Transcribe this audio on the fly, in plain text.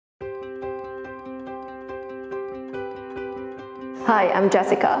Hi, I'm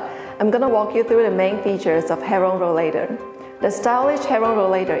Jessica. I'm going to walk you through the main features of Heron Rollator. The stylish Heron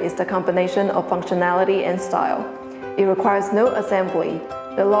Rollator is the combination of functionality and style. It requires no assembly.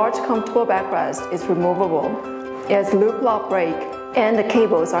 The large, comfortable backrest is removable. It has loop lock brake, and the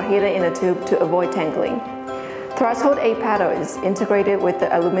cables are hidden in the tube to avoid tangling. Threshold A paddle is integrated with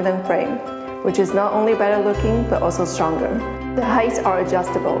the aluminum frame, which is not only better looking but also stronger. The heights are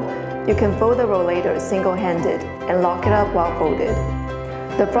adjustable. You can fold the rollator single-handed and lock it up while folded.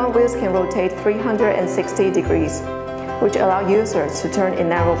 The front wheels can rotate 360 degrees, which allow users to turn in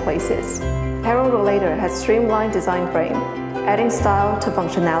narrow places. Heron Rollator has streamlined design frame, adding style to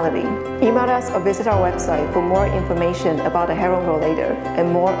functionality. Email us or visit our website for more information about the Heron Rollator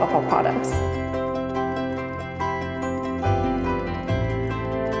and more of our products.